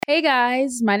Hey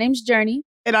guys, my name's Journey.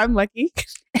 And I'm Lucky.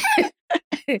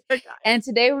 And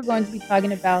today we're going to be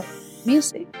talking about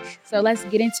music. So let's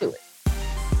get into it.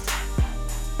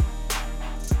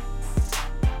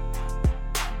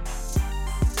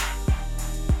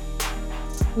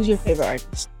 Who's your favorite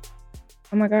artist?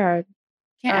 Oh my God.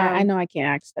 I know I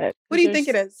can't ask that. Who do you think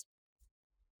it is?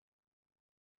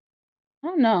 I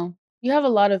don't know. You have a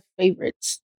lot of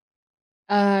favorites.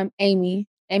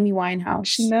 Amy Winehouse.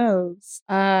 She knows.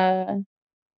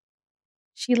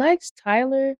 She likes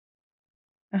Tyler.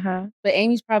 But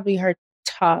Amy's probably her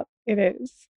top. It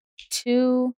is.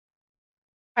 2.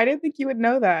 I didn't think you would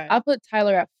know that. I'll put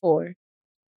Tyler at 4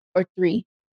 or 3.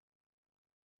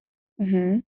 I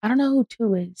don't know who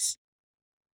 2 is.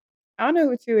 I don't know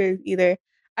who 2 is either.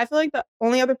 I feel like the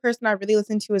only other person I really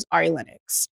listen to is Ari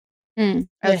Lennox. Yeah,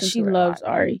 she loves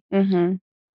Ari. And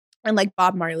like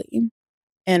Bob Marley.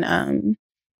 And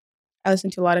I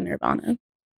listen to a lot of Nirvana.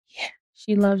 Yeah,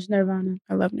 she loves Nirvana.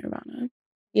 I love Nirvana.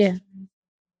 Yeah.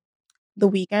 The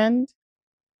Weeknd.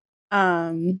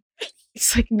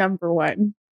 It's like number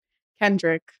 1.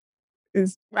 Kendrick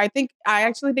is. I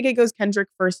actually think it goes Kendrick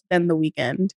first, then The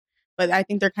Weeknd. But I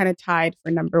think they're kind of tied for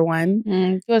number 1.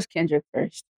 It goes Kendrick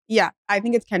first. Yeah, I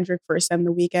think it's Kendrick first, then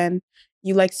The Weeknd.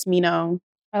 You like Smino.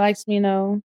 I like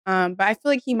Smino. But I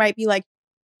feel like he might be like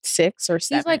 6 or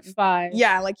 7. He's like 5.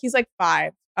 Yeah, like he's like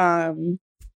 5.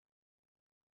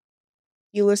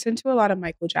 You listen to a lot of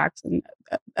Michael Jackson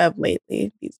of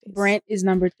lately these days. Brent is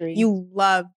number 3. You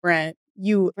love Brent.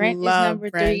 Brent is number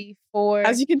 3, 4.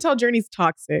 As you can tell, Journey's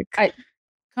toxic.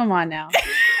 Come on now.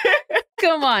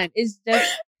 Come on. It's just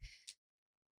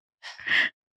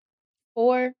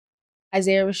 4,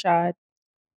 Isaiah Rashad.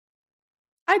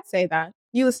 I'd say that.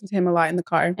 You listen to him a lot in the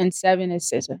car. And 7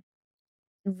 is SZA.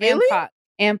 Really?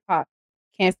 And Pop.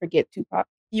 Can't forget Tupac.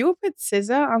 You would put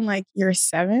SZA on like your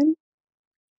 7?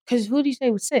 Because who do you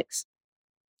say was 6?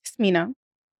 Smino.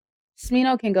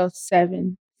 Smino can go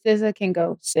 7. SZA can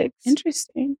go 6.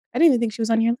 Interesting. I didn't even think she was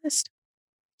on your list.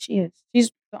 She is.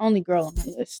 She's the only girl on my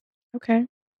list. Okay.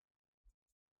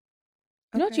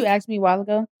 You know what you asked me a while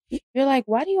ago? You're like,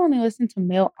 why do you only listen to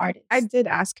male artists? I did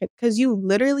ask it because you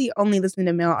literally only listen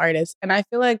to male artists. And I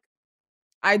feel like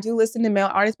I do listen to male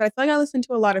artists, but I feel like I listen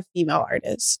to a lot of female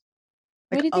artists.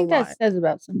 Like, what do you think that says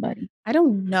about somebody? I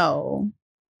don't know.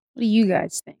 What do you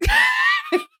guys think?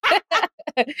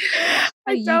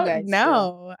 I don't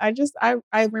know. I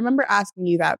remember asking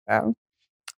you that though.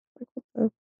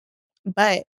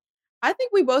 But I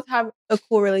think we both have a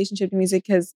cool relationship to music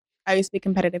because I used to be a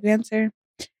competitive dancer.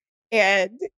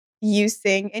 And you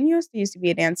sing, and you also used to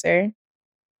be a dancer.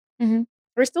 We're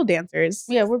still dancers.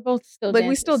 Yeah, we're both still dancers.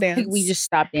 We still dance. We just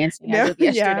stopped dancing as of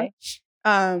yesterday.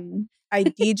 I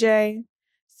DJ.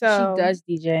 So she does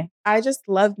DJ. I just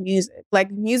love music.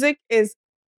 Like, music is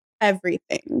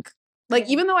everything. Like,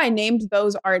 even though I named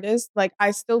those artists, like, I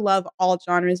still love all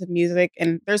genres of music.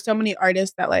 And there's so many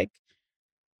artists that, like,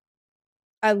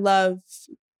 I love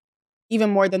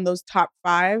even more than those top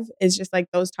 5. It's just,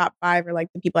 like, those top 5 are, like,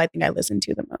 the people I think I listen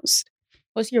to the most.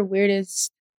 What's your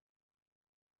weirdest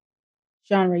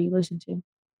genre you listen to?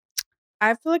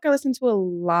 I feel like I listen to a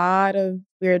lot of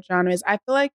weird genres. I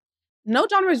feel like no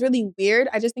genre is really weird.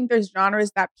 I just think there's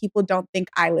genres that people don't think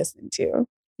I listen to.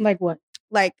 Like what?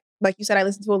 Like you said, I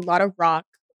listen to a lot of rock,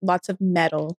 lots of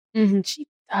metal. She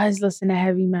does listen to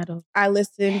heavy metal. I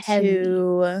listen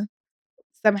to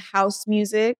some house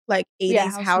music, like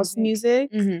 80s house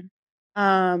music.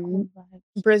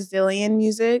 Brazilian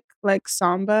music, like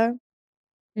samba.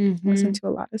 Listen to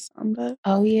a lot of samba.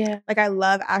 Oh yeah. Like, I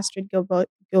love Astrid Gilberto.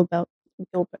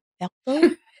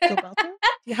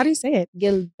 How do you say it?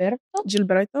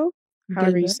 Gilberto.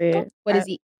 However you say it. What is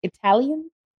he? Italian?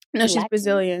 No, she's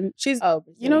Brazilian. She's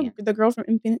Brazilian. You know the girl from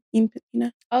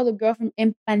Impanina? Oh, the girl from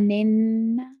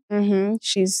Impanina.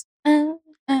 She's I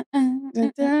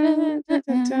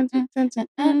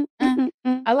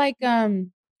like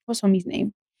what's homie's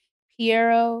name?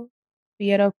 Piero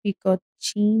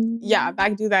Picoccini. Yeah,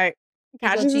 back to that.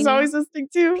 Cassius is always listening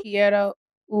to Piero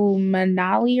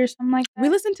Umanali or something like that. We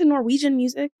listen to Norwegian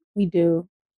music. We do.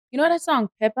 You know that song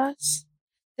Pepas?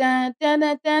 Yeah.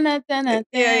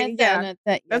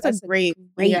 That's a great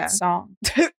song.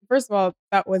 First of all,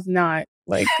 that was not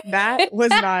like that was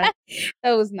not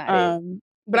that was not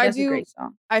but that's a great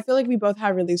song. I feel like we both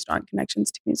have really strong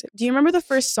connections to music. Do you remember the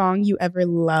first song you ever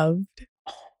loved?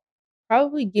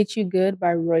 Probably Get You Good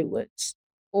by Roy Woods.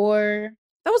 Or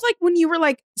that was like when you were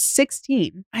like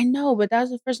 16. I know, but that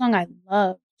was the first song I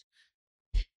loved.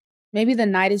 Maybe The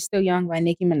Night Is Still Young by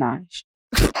Nicki Minaj.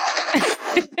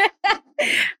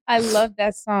 I love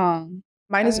that song.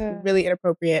 Mine is really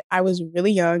inappropriate. I was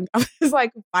really young. I was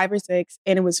like 5 or 6,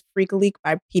 and it was Freak a Leak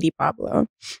by P.D. Pablo.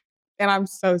 And I'm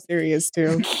so serious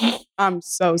too. I'm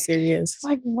so serious.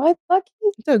 Like what, Lucky?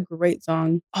 It's a great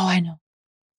song. Oh, I know.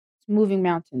 It's Moving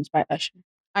Mountains by Usher.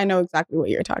 I know exactly what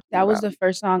you're talking about. That was the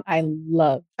first song I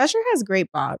loved. Usher has great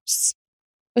bops.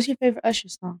 What's your favorite Usher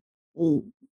song?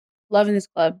 Love in This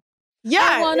Club. Yeah,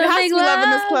 I wanna it has make to be Love in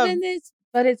This Club.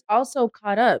 But it's also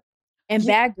Caught Up and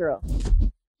Bad Girl.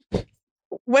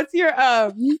 What's your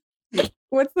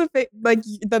what's the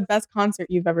the best concert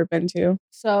you've ever been to?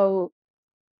 So,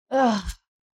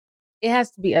 it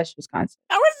has to be Usher's concert.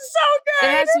 That was so good.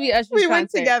 It has to be Usher's concert. We went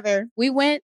together. We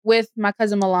went with my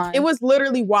cousin Milan. It was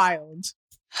literally wild.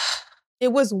 It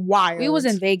was wild. We was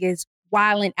in Vegas,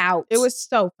 wilding out. It was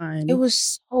so fun. It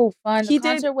was so fun. The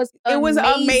concert was amazing. It was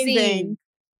amazing.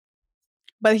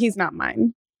 But he's not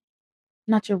mine.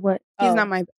 Not your what? He's not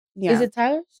my. Yeah. Is it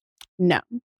Tyler's? No.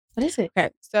 What is it?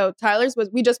 Okay, so Tyler's was.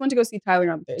 We just went to go see Tyler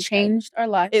on Thursday. Changed our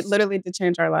lives. It literally did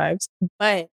change our lives.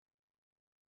 But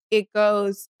it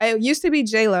goes. It used to be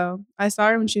J-Lo. I saw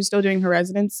her when she was still doing her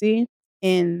residency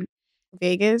in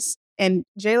Vegas, and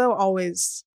J-Lo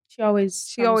always. She always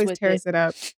tears it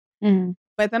up. Mm-hmm.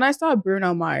 But then I saw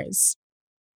Bruno Mars.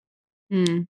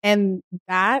 And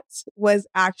that was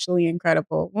actually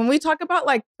incredible. When we talk about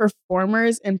like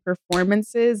performers and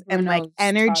performances and like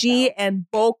energy and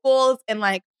vocals and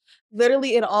like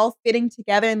literally it all fitting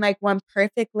together in like one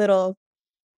perfect little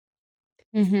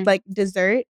like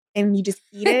dessert, and you just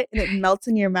eat it and it melts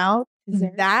in your mouth.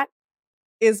 That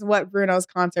is what Bruno's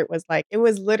concert was like. It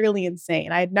was literally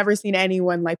insane. I had never seen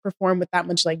anyone like perform with that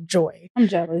much like joy. I'm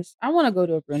jealous. I want to go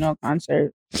to a Bruno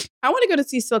concert. I want to go to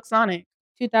see Silk Sonic.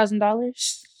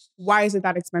 $2,000. Why is it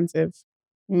that expensive?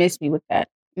 Miss me with that.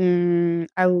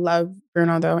 I love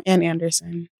Bruno though, and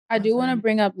Anderson. I do want to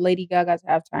bring up Lady Gaga's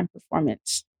halftime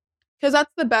performance. Because that's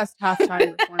the best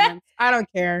halftime performance. I don't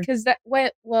care. Because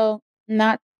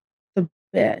not the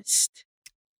best.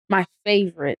 My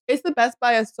favorite. It's the best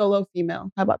by a solo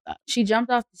female. How about that? She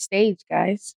jumped off the stage,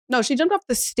 guys. No, she jumped off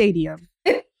the stadium.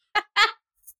 That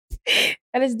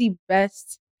is the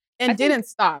best. And didn't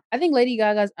stop. I think Lady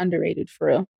Gaga's underrated for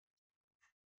real.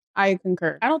 I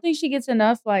concur. I don't think she gets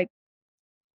enough, like...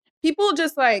 People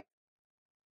just like...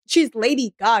 She's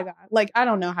Lady Gaga. Like, I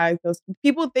don't know how it feels.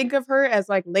 People think of her as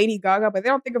like Lady Gaga, but they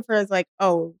don't think of her as like,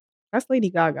 oh, that's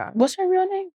Lady Gaga. What's her real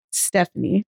name?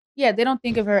 Stephanie. Yeah, they don't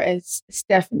think of her as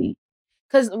Stephanie.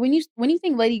 Because when you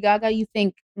think Lady Gaga, you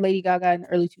think Lady Gaga in the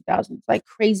early 2000s. Like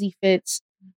crazy fits,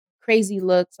 crazy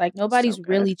looks. Like nobody's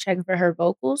really checking for her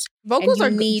vocals. Vocals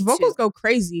go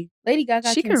crazy. Lady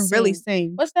Gaga she can really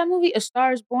sing. What's that movie? A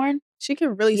Star Is Born? She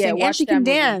can really sing. And she can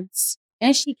dance.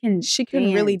 And she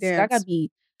can really dance. Gaga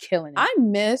be killing it. I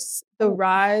miss the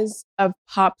rise of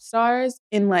pop stars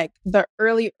in like the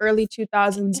early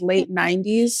 2000s, late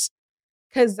 90s.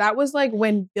 Because that was like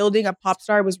when building a pop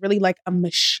star was really like a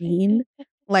machine.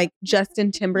 Like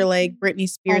Justin Timberlake, Britney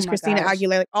Spears, Christina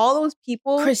Aguilera, like all those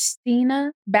people.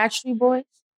 Christina, Backstreet Boys.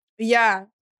 Yeah.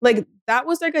 Like that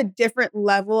was like a different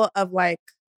level of like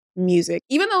music.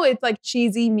 Even though it's like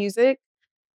cheesy music,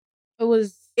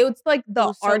 it's like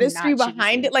the artistry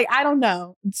behind it. Like, I don't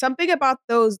know. Something about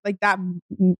those, like that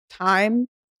time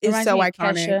is so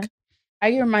iconic. Kesha.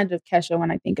 I get reminded of Kesha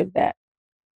when I think of that.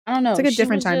 I don't know. It's like a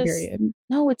different time period.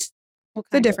 No, it's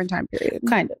a different time period.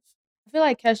 Kind of. I feel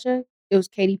like Kesha, it was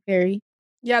Katy Perry.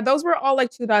 Yeah, those were all like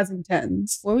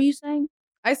 2010s. What were you saying?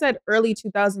 I said early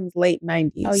 2000s, late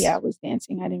 90s. Oh, yeah, I was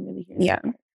dancing. I didn't really hear that. Yeah.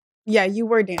 Yeah, you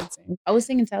were dancing. I was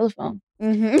singing Telephone.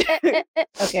 Mm-hmm.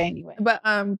 Okay, anyway. But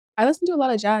I listen to a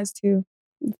lot of jazz too.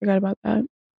 I forgot about that.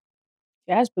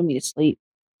 Jazz put me to sleep.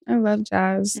 I love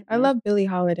jazz. Mm-hmm. I love Billie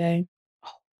Holiday.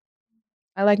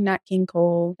 I like Nat King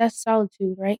Cole. That's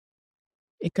solitude, right?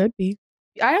 It could be.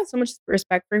 I have so much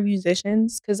respect for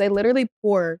musicians because they literally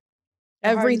pour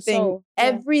everything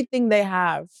they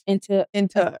have into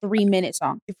a 3-minute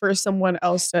song for someone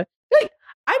else to.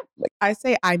 I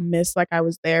say I miss like I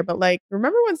was there, but like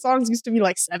remember when songs used to be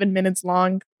like 7 minutes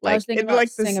long? Like I was thinking about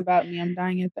Sing About Me. I'm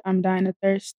dying of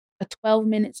thirst. A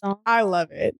 12-minute song. I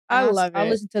love it. I'll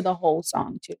listen to the whole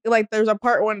song too. Like there's a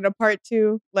part 1 and a part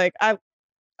 2. Like I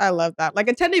love that. Like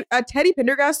a Teddy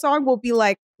Pendergrass song will be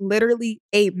like literally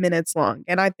 8 minutes long,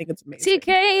 and I think it's amazing.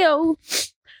 TKO.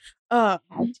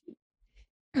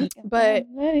 But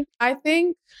I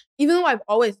think even though I've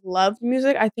always loved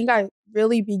music, I think I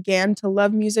really began to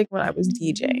love music when I was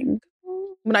DJing.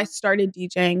 When I started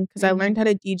DJing, because I learned how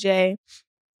to DJ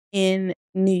in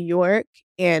New York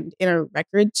and in a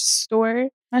record store.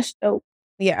 That's dope.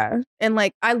 Yeah. And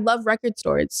like I love record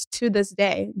stores to this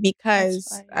day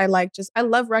because I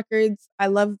love records. I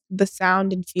love the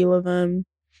sound and feel of them.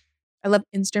 I love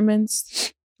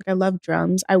instruments. Like I love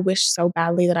drums. I wish so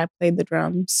badly that I played the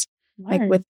drums. Like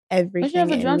with everything. Don't you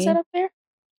have a drum set up there?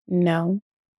 No.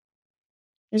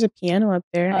 There's a piano up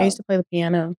there. I used to play the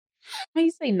piano. Why you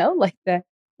say no like that?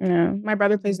 No. My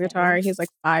brother plays guitar. He has like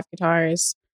 5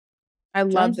 guitars. I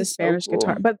love the Spanish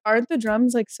guitar. But aren't the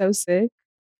drums like so sick?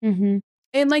 Mm-hmm.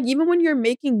 And like even when you're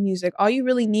making music, all you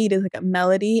really need is like a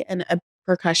melody and a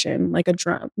percussion, like a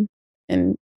drum.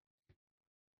 And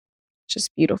it's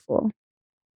just beautiful.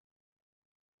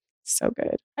 So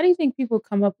good. How do you think people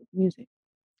come up with music?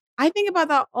 I think about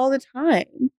that all the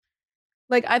time.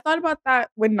 Like I thought about that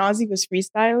when Nazi was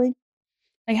freestyling.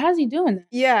 Like how's he doing that?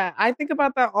 Yeah, I think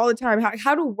about that all the time.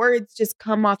 How do words just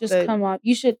come off? Come off.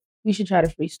 We should try to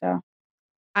freestyle.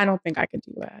 I don't think I could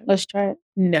do that. Let's try it.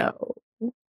 No.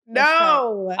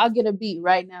 No. I'll get a beat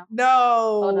right now.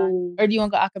 No. Hold on. Or do you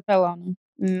want to go acapella on them?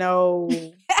 No.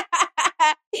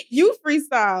 You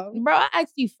freestyle. Bro, I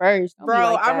asked you first.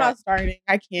 Bro, like I'm not starting.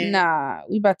 I can't. Nah,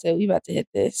 we about to hit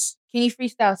this. Can you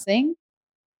freestyle sing?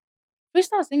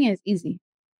 Freestyle singing is easy.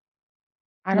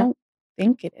 I don't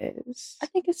think it is. I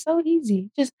think it's so easy.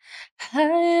 Just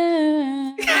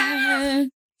I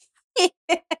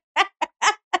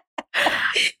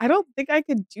don't think I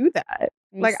could do that.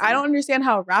 Like, I don't understand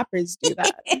how rappers do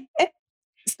that.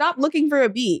 Stop looking for a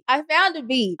beat. I found a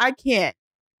beat. I can't.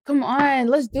 Come on,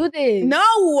 let's do this. No.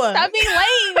 Stop being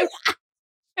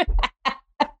lame.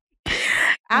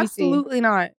 Absolutely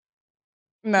not.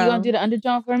 No. You gonna do the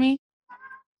undertone for me?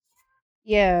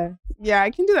 Yeah. Yeah, I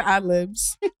can do the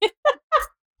ad-libs.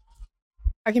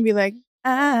 I can be like,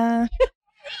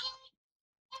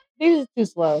 This is too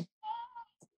slow.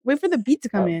 Wait for the beat to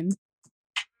come in.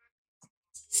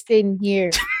 Sitting here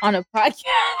on a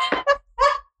podcast.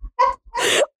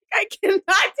 I cannot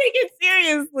take it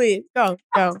seriously. Go.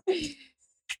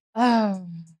 I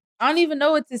don't even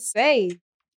know what to say.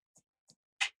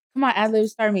 Come on, ad-lib,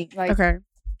 start me. Like, okay.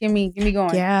 Give me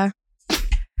going. Yeah.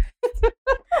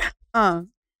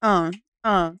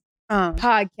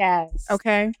 Podcast.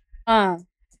 Okay.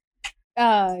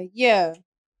 Yeah.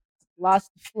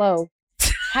 Lost the flow.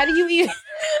 How do you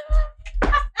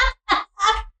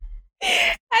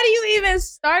even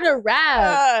start a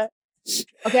rap?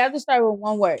 Okay, I have to start with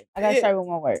one word. I gotta start with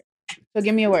one word. So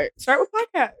give me a word. Start with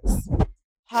podcast.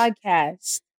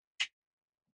 Podcast.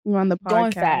 You're on the podcast.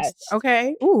 Going fast.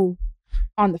 Okay. Ooh.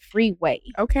 On the freeway.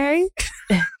 Okay.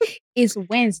 It's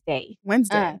Wednesday.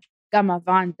 Got my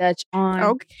Von Dutch on.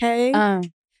 Okay.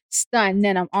 Stunting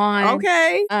and I'm on.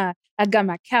 Okay. I got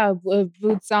my cowboy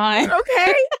boots on.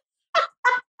 Okay.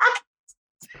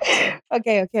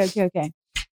 Okay.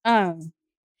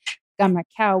 Got my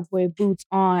cowboy boots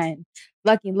on.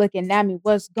 Lucky looking at me,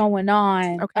 what's going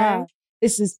on? Okay.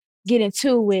 This is getting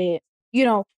to it. You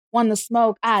don't want to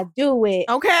smoke, I do it.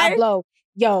 Okay. I blow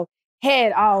yo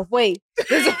head off. Wait.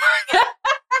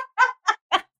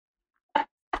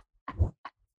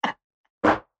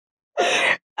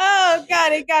 Oh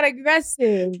God, it got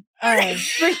aggressive.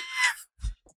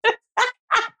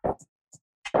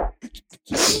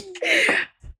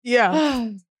 Yeah.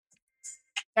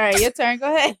 All right, your turn.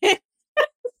 Go ahead.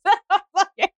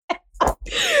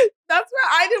 That's why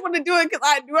I didn't want to do it because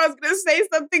I knew I was going to say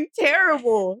something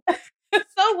terrible.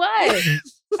 So what?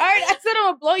 All right, I said I'm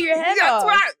gonna blow your head off.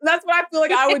 That's what I feel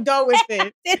like I would go with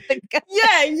it.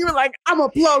 Yeah, you were like, I'm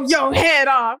gonna blow your head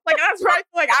off. Like that's where I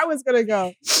feel like I was gonna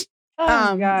go. Oh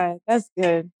my God, that's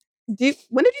good. When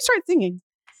did you start singing?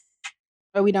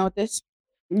 Are we done with this?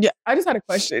 Yeah, I just had a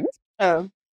question. Oh,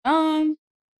 I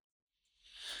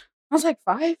was like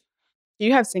 5. Do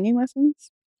you have singing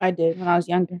lessons? I did when I was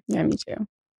younger. Yeah, me too.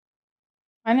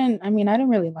 I didn't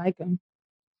really like them.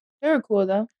 They were cool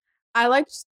though. I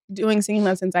liked doing singing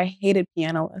lessons. I hated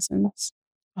piano lessons.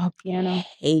 Oh, piano.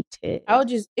 Hated.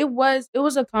 It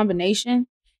was a combination.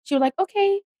 She was like,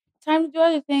 okay, time to do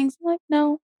other things. I'm like,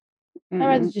 no. I'd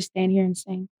rather just stand here and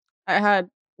sing. I had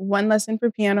 1 lesson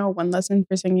for piano, 1 lesson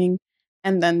for singing,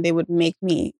 and then they would make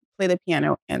me play the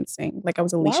piano and sing. Like I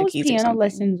was Alicia Keys or something. Piano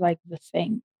lessons like the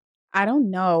thing? I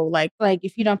don't know. Like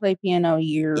if you don't play piano,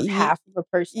 you're half of a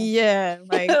person. Yeah.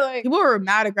 Like, people were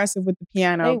mad aggressive with the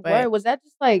piano. Was that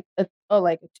just like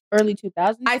early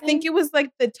 2000s? I think it was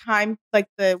like the time, like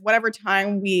the whatever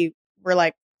time we were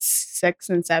like 6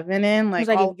 and 7 in. Like,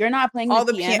 if you're not playing all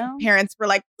the piano, parents were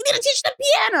like, we need to teach the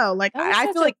piano. Like I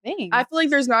feel like I feel like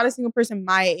there's not a single person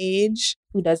my age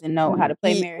who doesn't know how to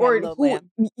play Mary or Had a Little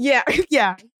Lamb.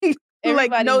 Yeah. Who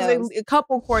like knows a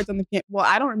couple chords on the piano. Well,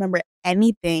 I don't remember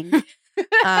anything.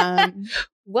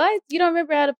 What? You don't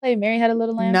remember how to play Mary Had a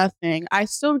Little Lamb? Nothing. I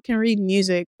still can read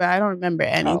music, but I don't remember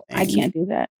anything. Oh, I can't do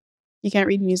that. You can't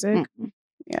read music? Mm-mm.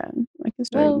 Yeah, I can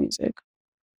still read music.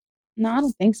 No, I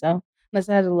don't think so. Unless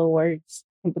it has a little words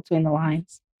in between the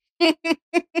lines.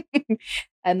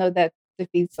 I know that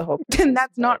defeats the whole purpose. And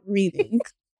that's not reading.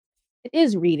 It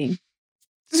is reading.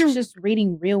 It's just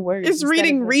reading real words. It's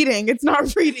reading. It's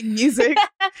not reading music.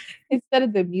 Instead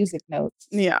of the music notes.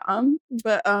 Yeah.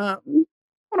 But hold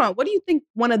on. What do you think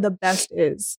one of the best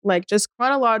is? Like just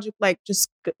chronological, like just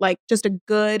a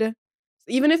good,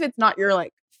 even if it's not your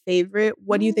like favorite,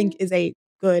 what do you think is a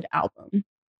good album?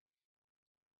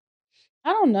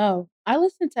 I don't know. I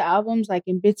listen to albums like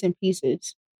in bits and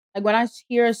pieces. Like when I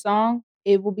hear a song,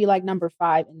 it will be like number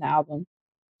 5 in the album.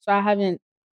 So I haven't,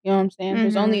 you know what I'm saying?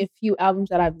 There's only a few albums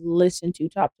that I've listened to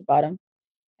top to bottom.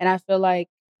 And I feel like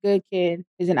Good Kid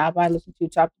is an album I listen to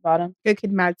top to bottom. Good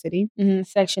Kid, Mad City.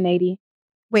 Section 80.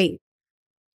 Wait.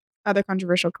 Other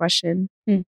controversial question.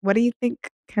 What do you think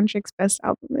Kendrick's best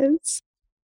album is?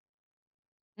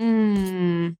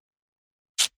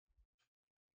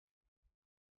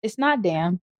 It's not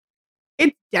Damn.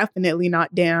 It's definitely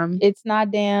not Damn. It's not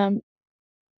Damn.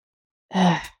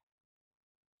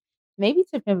 Maybe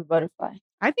To Pimp a Butterfly.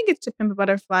 I think it's To Pimp a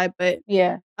Butterfly, but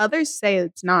yeah, others say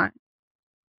it's not.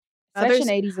 Section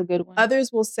 80 is a good one.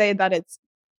 Others will say that it's,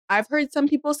 I've heard some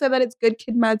people say that it's Good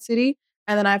Kid, Mad City,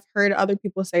 and then I've heard other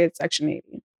people say it's Section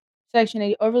 80. Section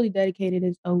 80, Overly Dedicated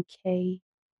is okay.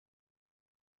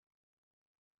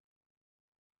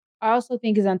 I also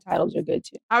think his Untitles are good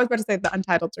too. I was about to say the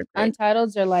Untitles are great.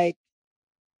 Untitles are like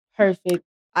perfect.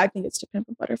 I think it's To Pimp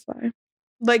a Butterfly.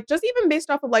 Like just even based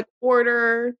off of like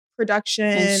order, production,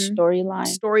 and storyline.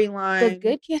 The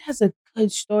Good Kid has a good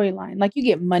storyline. Like you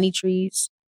get Money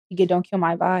Trees, you get Don't Kill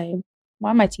My Vibe.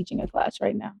 Why am I teaching a class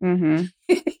right now?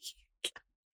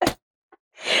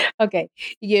 Okay,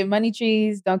 you get Money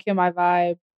Trees, Don't Kill My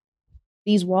Vibe.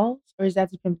 These Walls, or is that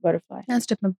To Pimp a Butterfly? That's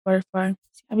To Pimp a Butterfly.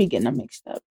 I be getting them mixed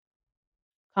up.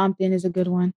 Compton is a good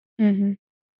one.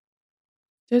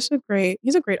 He's a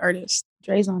great artist.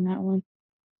 Dre's on that one.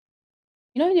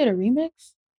 You know he did a remix?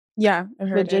 Yeah, I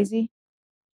heard with Jay-Z.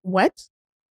 What?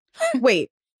 Wait.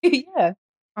 Yeah.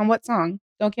 On what song?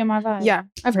 Don't Kill My Vibe. Yeah,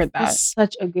 I've heard that. It's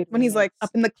such a good when remix. He's like, up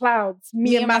in the clouds,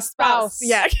 me and my spouse.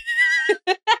 Yeah.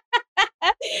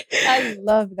 I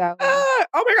love that one. Oh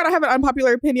my God, I have an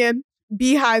unpopular opinion.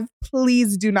 BeyHive,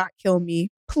 please do not kill me.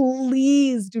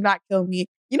 Please do not kill me.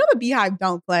 You know the BeyHive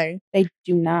don't play. They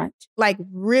do not. Like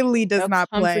really does not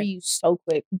play. They'll come for you so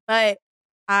quick. But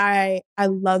I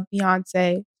love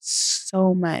Beyonce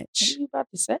so much. What are you about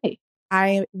to say?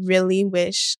 I really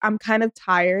wish, I'm kind of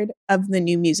tired of the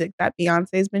new music that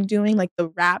Beyonce's been doing, like the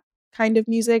rap kind of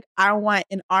music. I want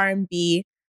an R&B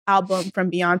album from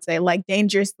Beyonce, like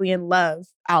Dangerously in Love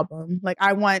album. Like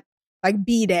I want like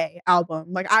B-Day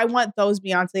album. Like I want those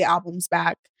Beyonce albums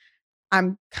back.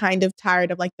 I'm kind of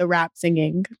tired of like the rap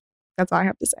singing. That's all I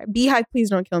have to say. BeyHive, please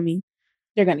don't kill me.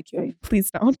 They're going to kill you. Please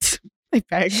don't. I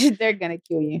beg. They're going to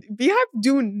kill you. BeyHive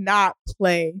do not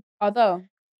play. Although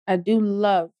I do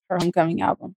love her Homecoming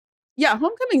album. Yeah,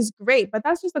 Homecoming's great, but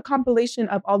that's just a compilation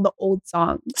of all the old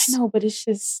songs. I know, but it's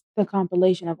just the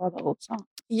compilation of all the old songs.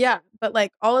 Yeah, but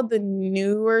like all of the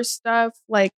newer stuff,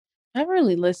 like I haven't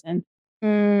really listened.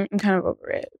 I'm kind of over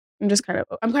it. I'm kind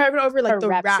of over like her the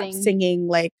rap singing.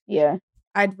 Like, yeah,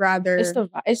 I'd rather.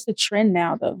 It's the trend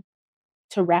now though,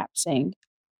 to rap sing.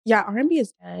 Yeah, R&B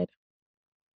is dead,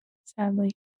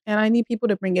 sadly. And I need people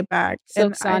to bring it back.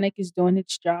 Silk Sonic is doing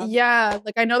its job. Yeah,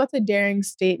 like I know that's a daring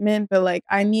statement, but like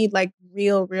I need like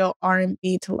real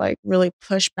R&B to like really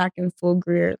push back in full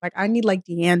gear. Like I need like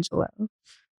D'Angelo.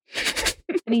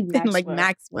 I need Maxwell. And like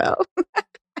Maxwell.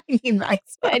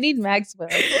 I need Maxwell.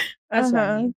 That's what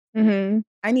I need.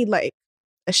 I need like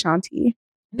Ashanti.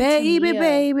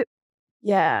 Baby.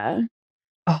 Yeah.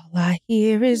 All I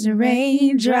hear is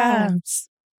raindrops.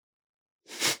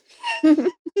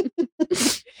 Who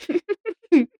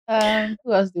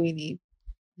else do we need?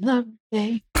 Love,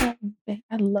 babe. I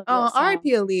love that song.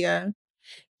 R.I.P. Aaliyah.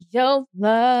 Your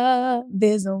love.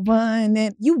 There's a one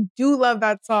and you do love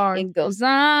that song. It goes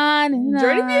on and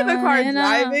Jordan on. be in the car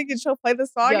driving and she'll play the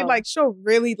song and like she'll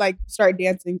really like start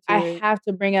dancing to it. I have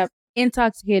to bring up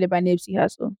Intoxicated by Nipsey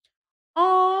Hussle.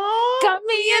 Oh, got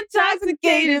me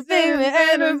intoxicated, baby.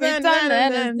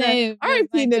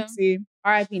 R.I.P. Nipsey.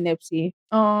 R.I.P. Nipsey.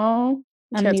 Oh,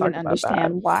 I don't even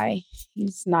understand why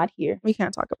he's not here. We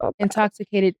can't talk about that.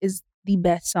 Intoxicated is the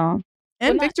best song.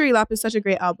 And Victory Lap is such a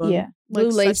great album. Yeah. Blue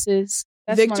Laces.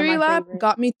 Victory Lap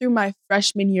got me through my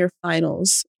freshman year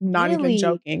finals. Not even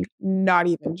joking.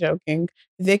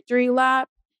 Victory Lap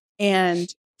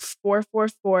and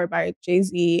 444 by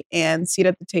Jay-Z and Seat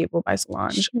at the Table by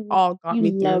Solange all got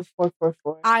me through. You love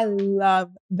 444. I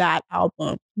love that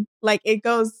album. Like, it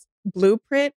goes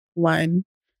Blueprint 1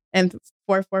 and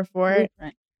 444.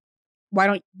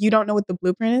 Blueprint. You don't know what the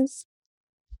Blueprint is?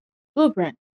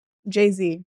 Blueprint.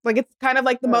 Jay-Z. Like, it's kind of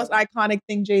like the most iconic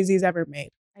thing Jay-Z's ever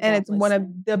made. And it's one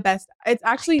of the best. It's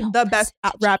actually the best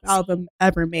rap album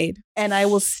ever made. And I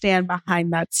will stand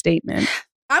behind that statement.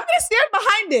 I'm going to stand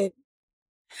behind it.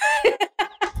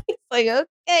 It's like,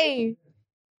 okay.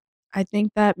 I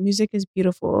think that music is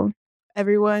beautiful.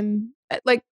 Everyone,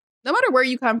 like, no matter where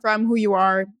you come from, who you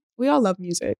are, we all love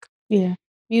music. Yeah.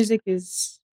 Music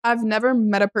is... I've never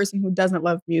met a person who doesn't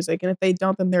love music. And if they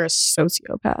don't, then they're a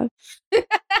sociopath.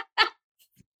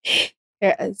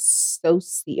 They're a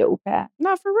sociopath.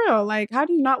 No, for real. Like, how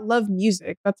do you not love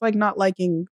music? That's like not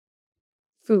liking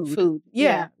food.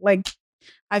 Yeah. Like,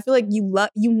 I feel like you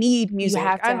need music. You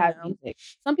have to have music.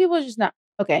 Some people are just not.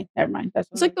 Okay, never mind.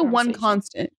 It's like the one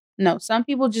constant. No, some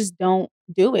people just don't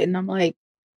do it. And I'm like,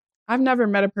 I've never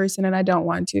met a person and I don't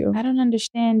want to. I don't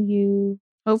understand you.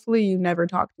 Hopefully you never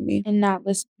talk to me. And not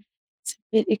listen. It's a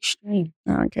bit extreme.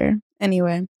 Okay.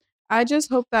 Anyway, I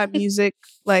just hope that music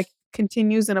like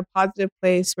continues in a positive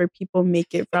place where people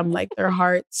make it from like their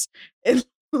hearts and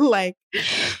like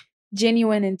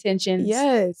genuine intentions.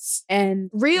 Yes.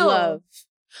 And real love.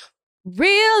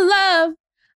 Real love.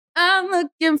 I'm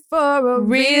looking for a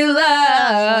real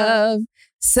love.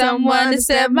 Someone to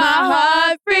set my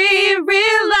heart free.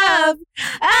 Real love.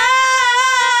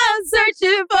 I'm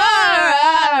searching for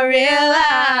a real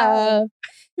love.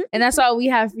 And that's all we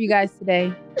have for you guys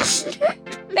today.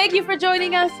 Thank you for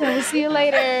joining us, and we'll see you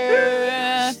later.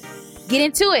 Get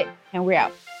into it, and we're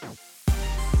out.